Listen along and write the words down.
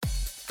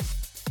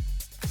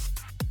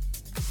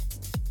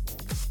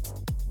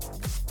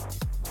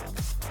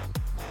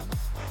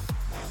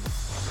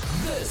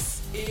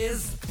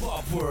is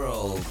Pop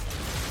World.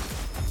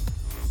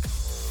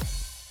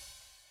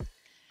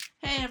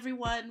 Hey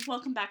everyone,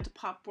 welcome back to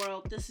Pop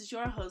World. This is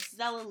your host,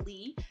 Zella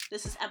Lee.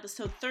 This is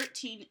episode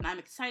 13, and I'm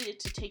excited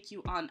to take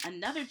you on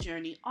another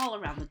journey all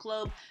around the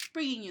globe,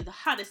 bringing you the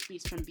hottest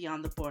beats from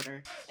beyond the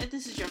border. If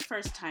this is your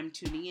first time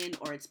tuning in,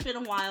 or it's been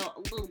a while,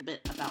 a little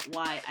bit about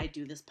why I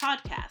do this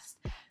podcast.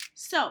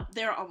 So,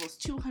 there are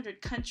almost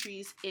 200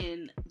 countries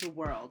in the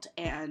world,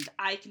 and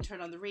I can turn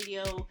on the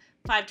radio,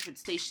 5 different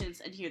stations,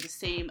 and hear the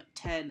same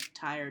 10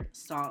 tired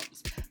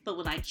songs. But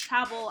when I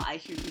travel, I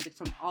hear music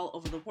from all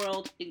over the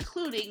world,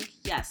 including,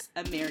 yes,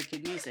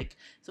 American music.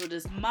 So it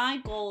is my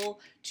goal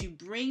to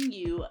bring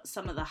you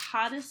some of the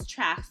hottest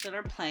tracks that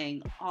are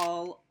playing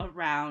all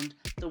around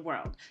the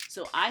world.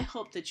 So I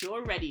hope that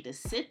you're ready to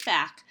sit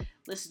back,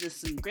 listen to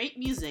some great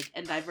music,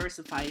 and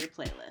diversify your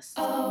playlist.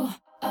 Oh,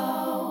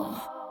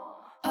 oh.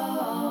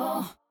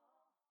 Oh,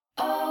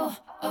 oh,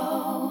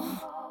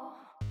 oh.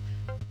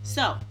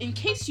 So, in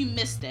case you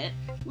missed it,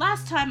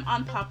 last time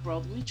on Pop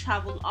World, we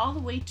traveled all the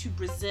way to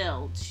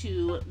Brazil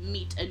to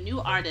meet a new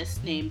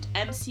artist named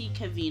MC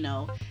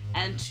Cavino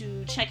and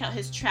to check out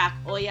his track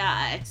Olha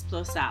a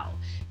Explosão.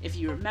 If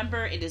you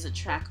remember, it is a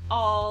track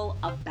all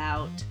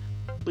about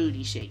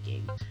booty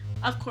shaking.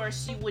 Of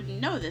course, you wouldn't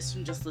know this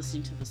from just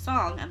listening to the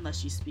song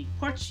unless you speak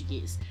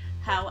Portuguese.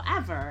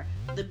 However,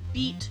 the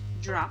beat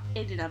drop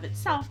in and of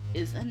itself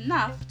is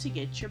enough to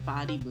get your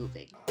body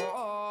moving.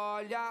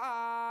 Olha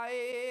a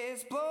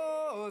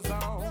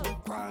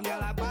explosão, quando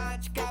ela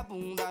bate com a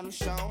bunda no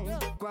chão,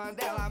 quando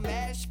ela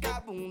mexe com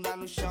a bunda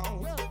no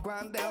chão,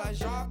 quando ela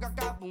joga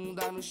com a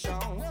bunda no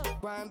chão,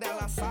 quando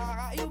ela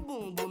sarra e o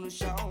bumbum no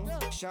chão,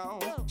 chão,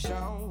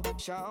 chão,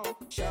 chão,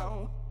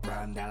 chão,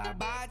 quando ela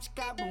bate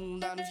com a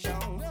bunda no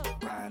chão,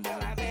 quando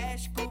ela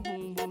mexe com o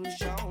bumbum no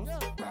chão,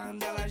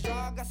 quando ela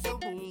joga seu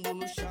bumbum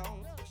no chão.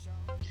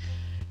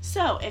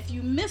 So, if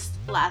you missed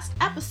last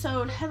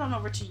episode, head on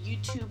over to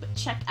YouTube,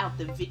 check out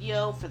the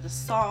video for the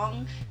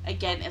song.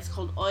 Again, it's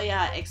called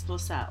Olha a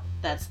Explosão.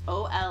 That's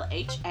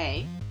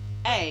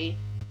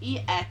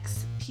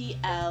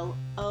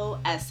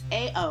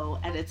OLHA-EXPLOSAO,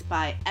 and it's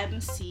by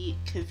MC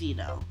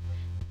Cavino.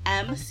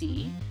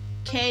 MCKEVINHO.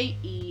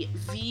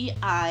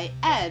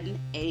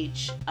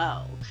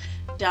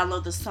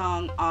 Download the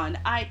song on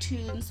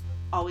iTunes.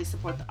 Always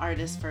support the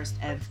artist first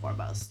and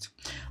foremost.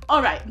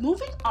 Alright,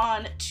 moving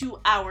on to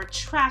our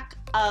track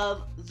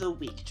of the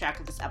week, track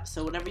of this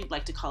episode, whatever you'd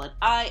like to call it.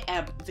 I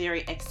am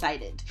very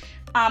excited.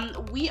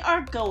 We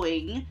are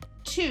going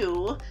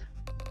to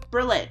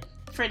Berlin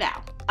for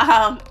now.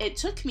 It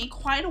took me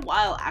quite a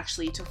while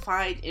actually to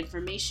find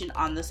information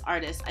on this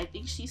artist. I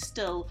think she's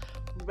still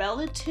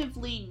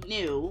relatively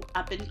new,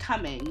 up and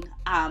coming.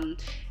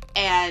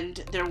 And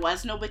there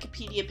was no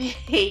Wikipedia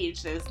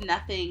page. There was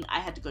nothing. I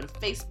had to go to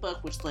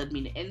Facebook, which led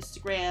me to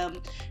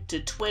Instagram, to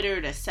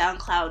Twitter, to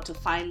SoundCloud, to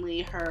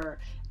finally her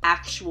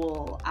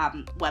actual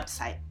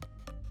website.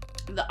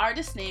 The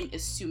artist's name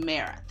is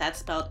Sumera. That's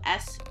spelled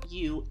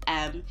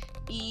Sumera.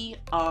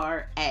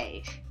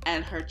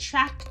 And her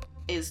track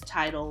is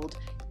titled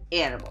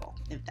Animal.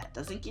 If that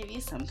doesn't give you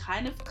some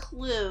kind of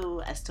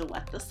clue as to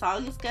what the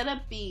song is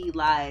gonna be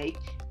like,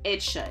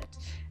 it should.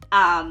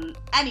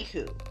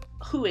 Anywho,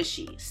 who is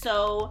she?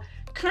 So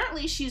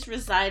currently she's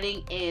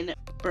residing in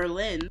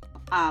Berlin,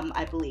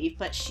 I believe,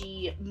 but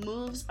she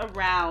moves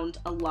around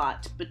a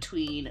lot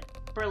between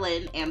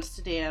Berlin,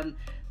 Amsterdam,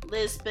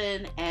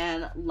 Lisbon,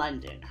 and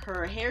London.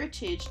 Her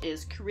heritage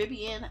is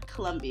Caribbean,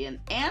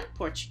 Colombian, and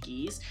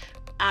Portuguese,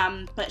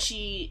 but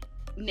she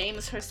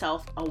names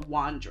herself a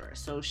wanderer,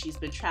 so she's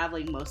been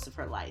traveling most of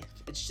her life.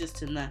 It's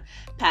just in the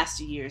past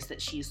few years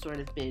that she's sort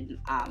of been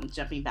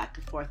jumping back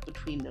and forth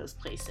between those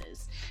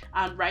places.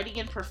 Writing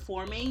and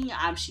performing,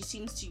 she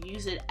seems to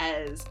use it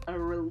as a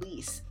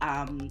release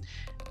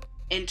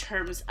in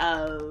terms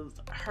of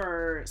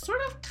her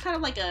sort of kind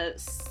of like a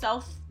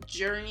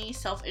self-journey,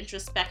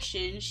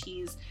 self-introspection.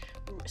 She's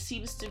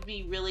seems to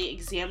be really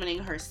examining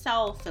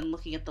herself and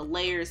looking at the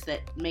layers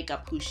that make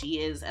up who she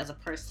is as a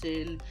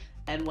person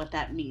and what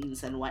that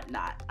means and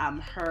whatnot.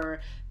 Her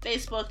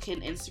Facebook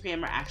and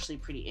Instagram are actually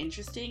pretty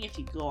interesting. If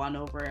you go on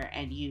over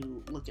and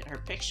you look at her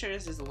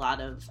pictures, there's a lot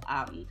of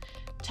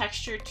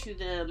texture to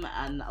them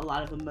and a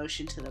lot of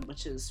emotion to them,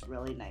 which is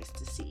really nice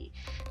to see.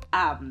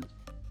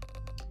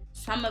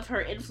 Some of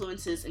her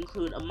influences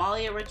include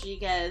Amalia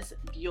Rodriguez,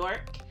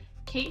 Bjork,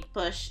 Kate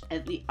Bush,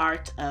 and the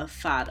art of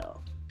Fado.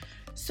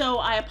 So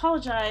I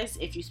apologize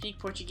if you speak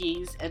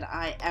Portuguese and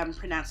I am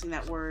pronouncing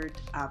that word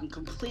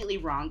completely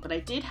wrong, but I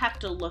did have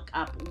to look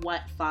up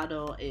what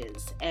Fado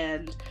is.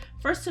 And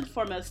first and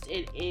foremost,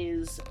 it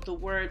is the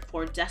word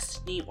for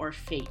destiny or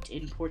fate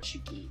in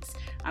Portuguese.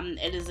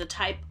 It is a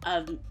type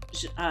of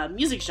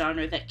music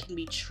genre that can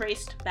be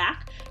traced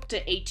back to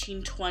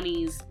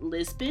 1820s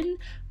Lisbon,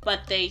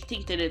 but they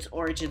think that its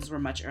origins were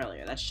much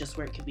earlier. That's just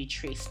where it could be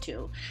traced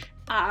to.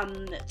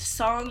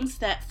 Songs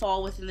that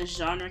fall within the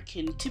genre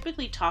can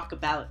typically talk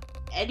about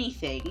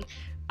anything,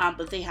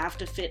 but they have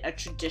to fit a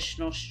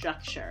traditional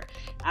structure.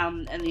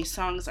 And these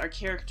songs are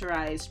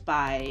characterized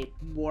by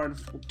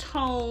mournful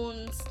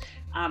tones.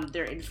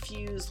 They're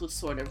infused with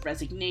sort of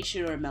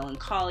resignation or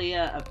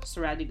melancholia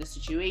surrounding the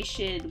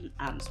situation,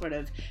 sort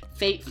of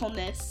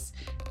fatefulness.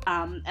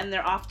 And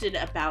they're often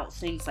about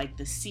things like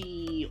the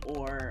sea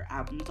or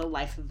the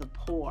life of the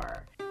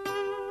poor.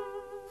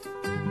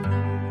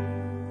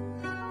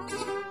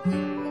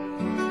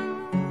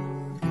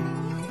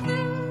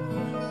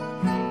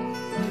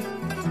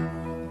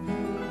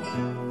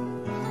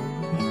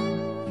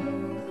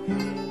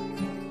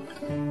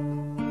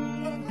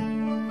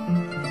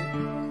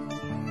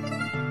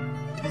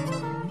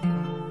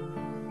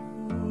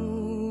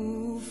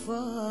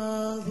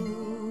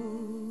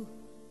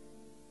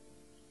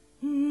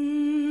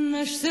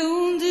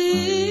 Nasceu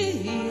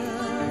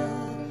dia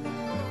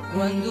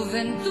quando o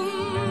vento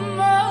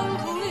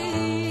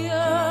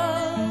polia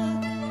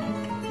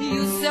e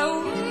o céu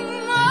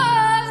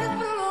mar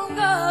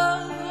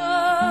prolongava,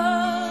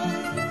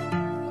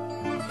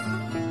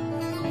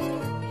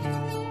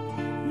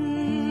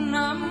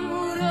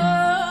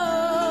 namorada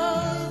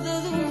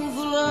de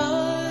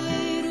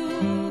veleiro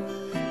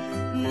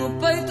no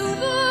peito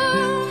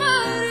do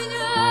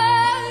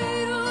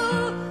marinheiro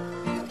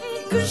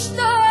que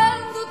está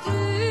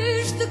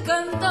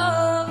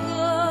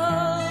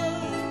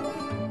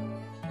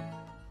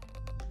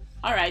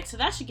Alright, so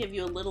that should give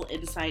you a little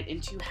insight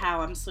into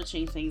how I'm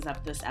switching things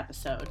up this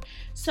episode.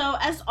 So,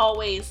 as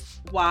always,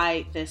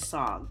 why this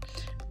song?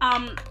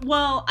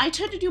 Well, I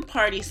tend to do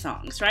party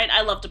songs, right?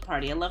 I love to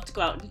party. I love to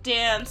go out and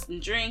dance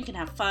and drink and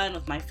have fun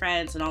with my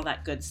friends and all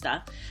that good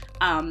stuff.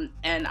 And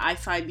I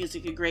find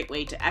music a great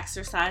way to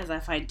exercise. I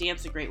find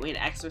dance a great way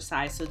to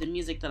exercise. So the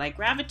music that I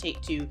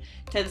gravitate to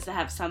tends to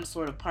have some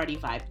sort of party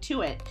vibe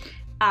to it.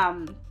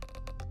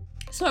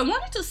 So I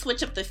wanted to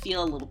switch up the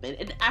feel a little bit,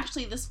 and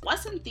actually this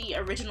wasn't the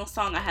original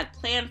song I had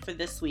planned for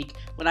this week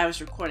when I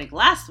was recording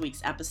last week's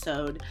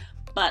episode,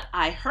 but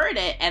I heard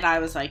it and I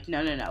was like,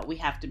 no, we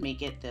have to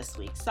make it this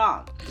week's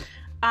song.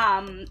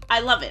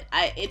 I love it.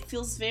 It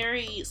feels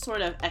very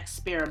sort of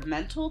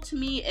experimental to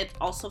me. It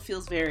also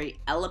feels very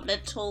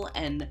elemental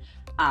and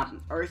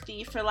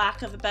earthy, for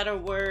lack of a better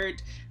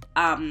word.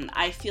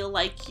 I feel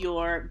like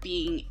you're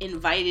being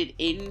invited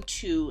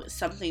into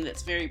something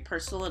that's very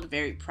personal and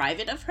very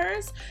private of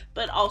hers,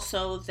 but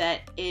also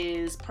that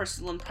is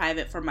personal and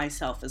private for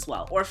myself as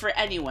well, or for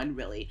anyone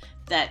really,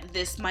 that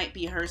this might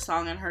be her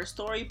song and her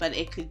story, but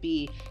it could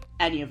be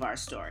any of our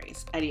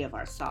stories, any of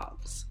our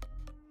songs.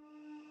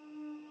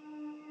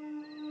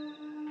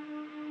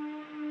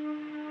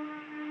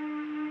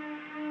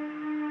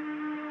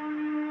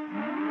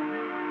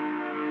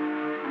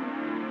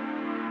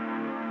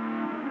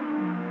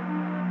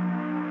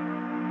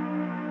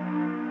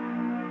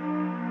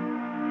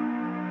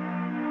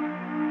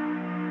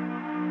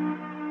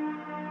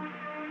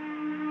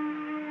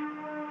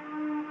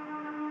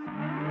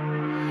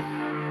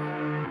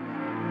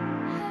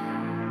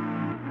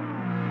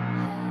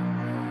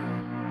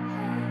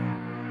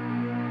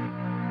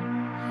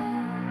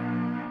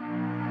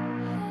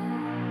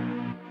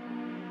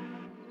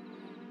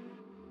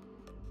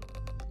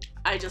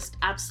 I just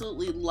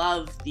absolutely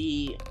love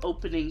the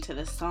opening to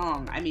the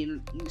song. I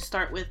mean, you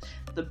start with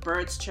the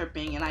birds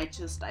chirping, and I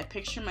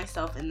picture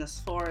myself in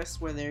this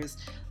forest where there's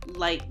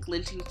light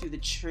glinting through the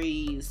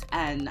trees,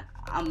 and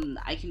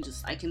I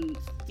can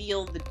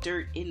feel the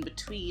dirt in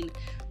between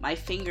my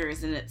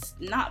fingers, and it's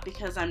not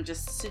because I'm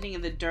just sitting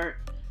in the dirt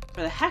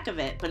for the heck of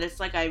it, but it's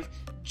like I've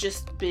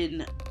just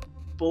been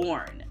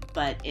born,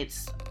 but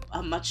it's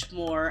a much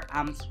more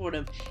sort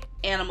of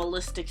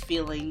animalistic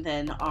feeling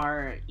than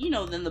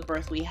than the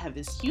birth we have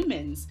as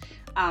humans.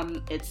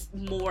 It's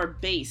more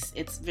base.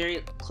 It's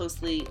very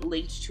closely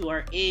linked to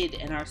our id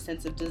and our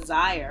sense of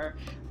desire.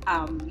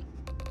 And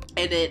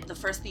the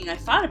first thing I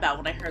thought about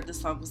when I heard the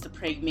song was the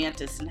praying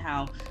mantis and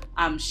how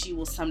she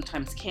will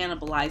sometimes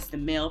cannibalize the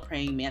male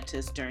praying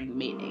mantis during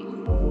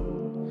mating.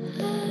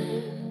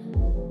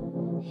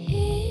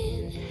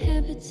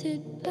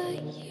 Inhabited by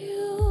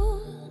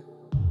you,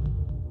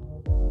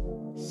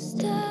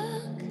 stuck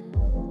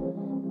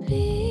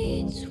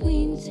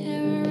between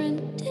terror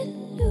and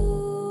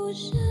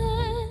delusion,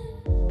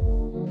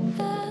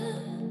 a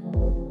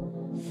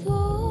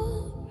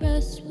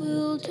forest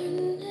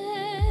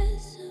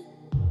wilderness of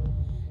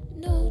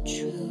no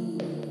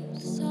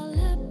truths, all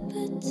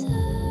appetite.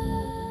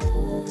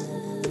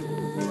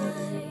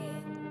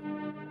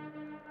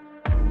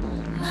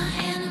 My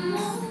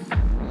animal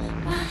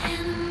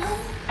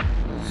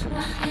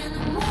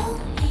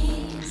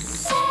is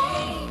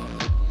safe.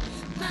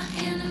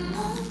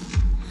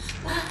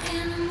 My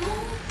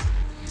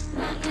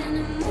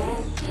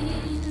animal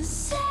is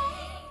safe.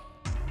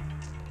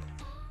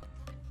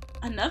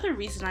 Another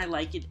reason I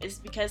like it is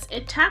because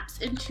it taps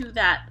into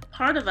that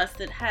part of us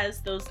that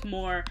has those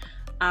more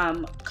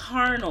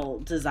carnal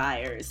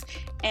desires.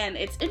 And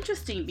it's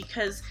interesting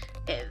because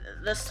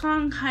the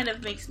song kind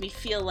of makes me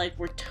feel like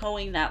we're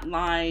towing that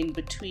line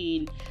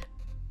between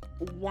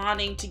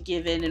wanting to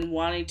give in and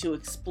wanting to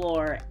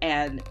explore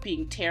and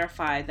being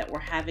terrified that we're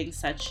having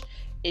such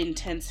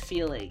intense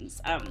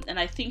feelings. And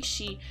I think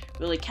she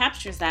really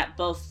captures that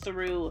both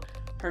through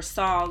her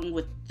song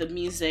with the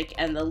music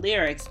and the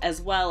lyrics,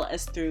 as well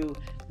as through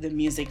the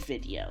music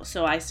video.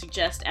 So I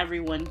suggest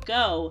everyone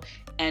go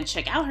and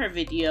check out her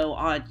video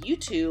on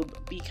YouTube,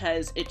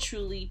 because it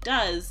truly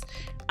does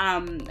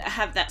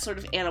have that sort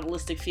of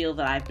animalistic feel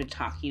that I've been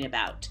talking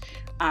about.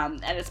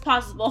 And it's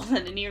possible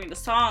that in hearing the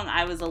song,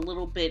 I was a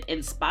little bit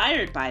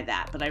inspired by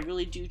that, but I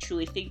really do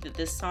truly think that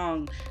this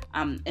song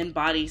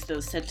embodies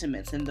those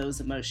sentiments and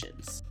those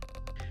emotions.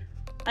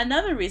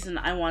 Another reason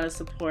I want to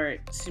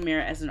support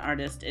Samira as an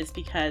artist is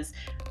because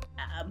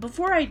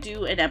before I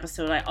do an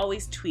episode, I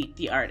always tweet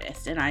the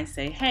artist and I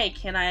say, hey,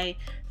 can I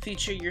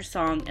feature your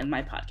song in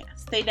my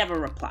podcast? They never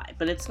reply,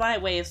 but it's my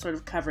way of sort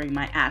of covering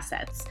my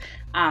assets.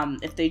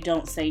 If they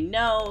don't say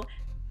no,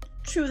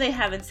 true, they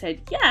haven't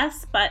said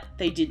yes, but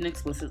they didn't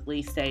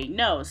explicitly say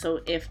no. So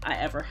if I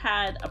ever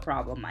had a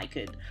problem, I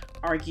could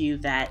argue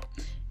that,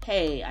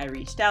 hey, I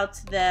reached out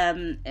to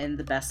them in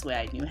the best way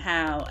I knew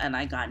how, and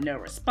I got no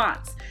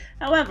response.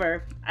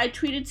 However, I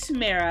tweeted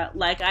Samira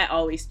like I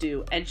always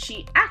do, and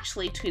she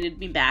actually tweeted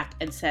me back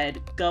and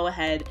said, go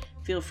ahead,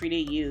 feel free to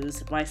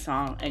use my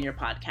song and your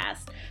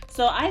podcast.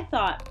 So I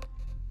thought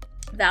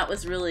that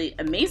was really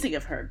amazing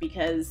of her,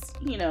 because,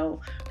 you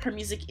know, her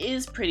music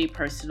is pretty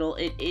personal.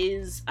 It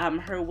is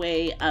her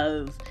way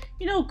of,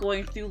 you know,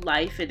 going through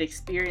life and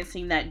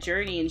experiencing that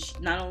journey.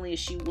 And not only is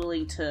she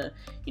willing to,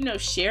 you know,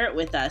 share it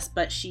with us,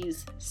 but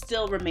she's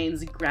still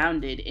remains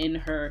grounded in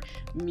her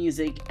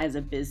music as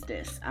a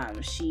business.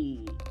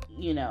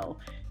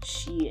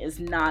 She is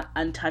not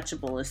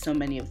untouchable as so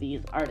many of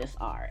these artists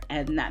are,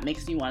 and that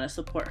makes me want to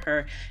support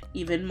her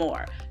even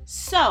more.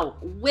 So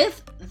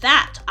with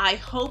that, I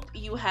hope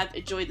you have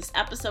enjoyed this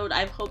episode.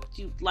 I hope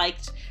you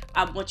liked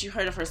what you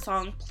heard of her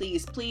song.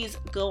 Please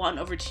go on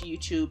over to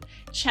YouTube,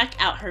 check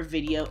out her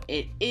video.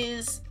 It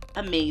is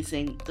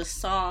amazing. The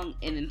song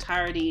in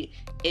entirety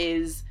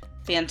is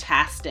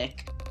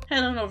fantastic.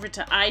 Head on over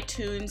to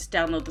iTunes,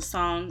 download the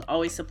song.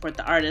 Always support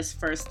the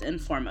artist first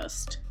and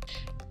foremost.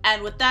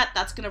 And with that,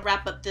 that's going to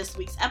wrap up this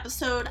week's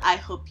episode. I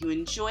hope you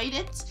enjoyed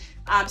it.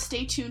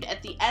 Stay tuned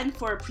at the end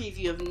for a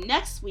preview of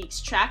next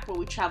week's track, where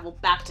we travel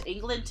back to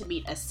England to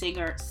meet a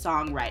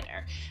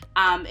singer-songwriter.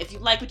 If you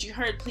like what you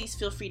heard, please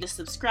feel free to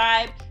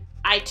subscribe.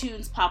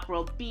 iTunes, Pop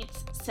World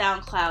Beats,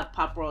 SoundCloud,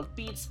 Pop World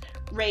Beats.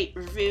 Rate,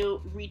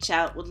 review, reach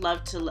out. Would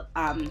love to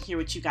hear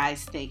what you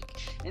guys think.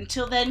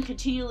 Until then,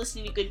 continue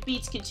listening to good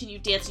beats, continue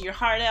dancing your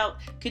heart out,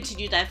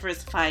 continue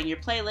diversifying your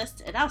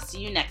playlist, and I'll see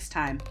you next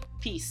time.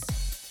 Peace.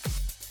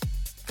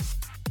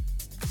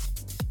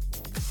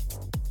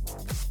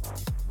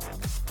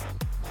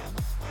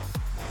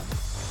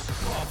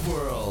 Pop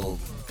World.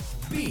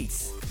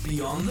 Beats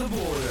beyond the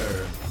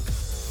border.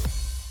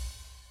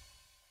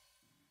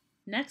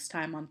 Next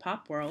time on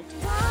Pop World.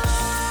 Why